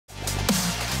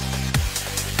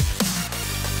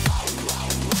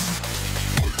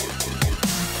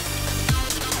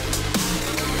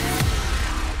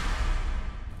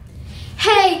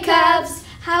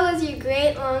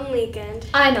weekend?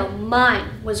 I know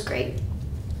mine was great.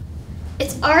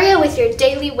 It's Aria with your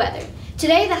daily weather.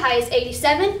 Today the high is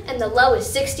 87 and the low is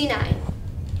 69.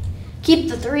 Keep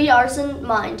the 3 R's in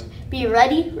mind. Be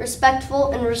ready,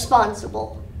 respectful, and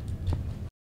responsible.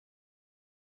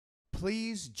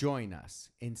 Please join us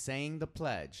in saying the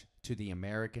pledge to the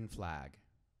American flag.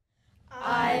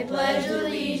 I pledge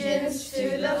allegiance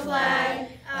to the flag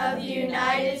of the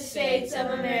United States of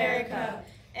America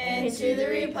and to the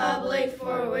republic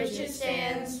for which it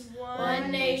stands,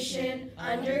 one nation,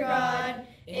 under God,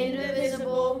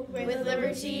 indivisible, with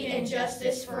liberty and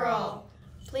justice for all.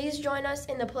 Please join us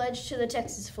in the pledge to the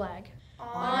Texas flag.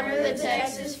 Honor the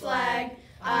Texas flag.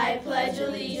 I pledge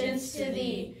allegiance to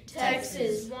thee,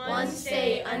 Texas, one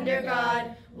state under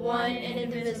God, one and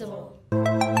indivisible.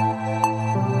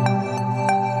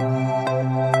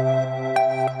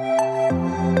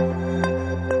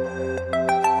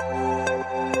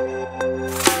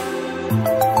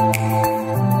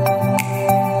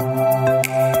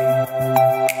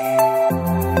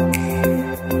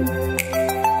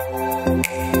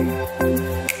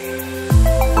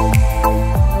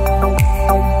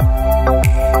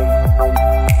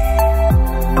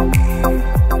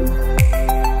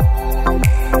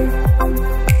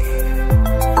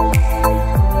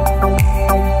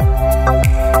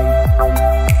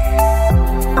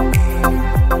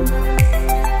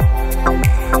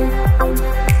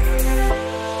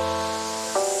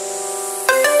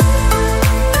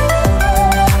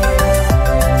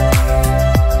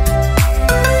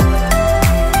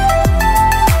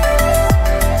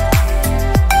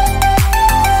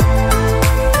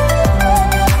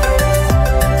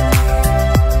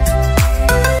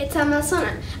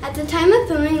 At the time of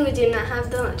filming, we do not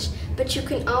have the lunch, but you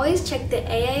can always check the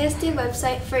AISD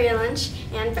website for your lunch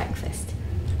and breakfast.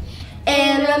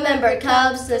 And remember,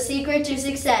 Cubs, the secret to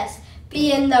success.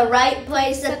 Be in the right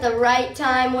place at the right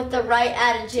time with the right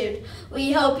attitude.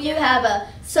 We hope you have a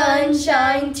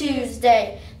Sunshine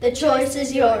Tuesday. The choice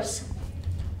is yours.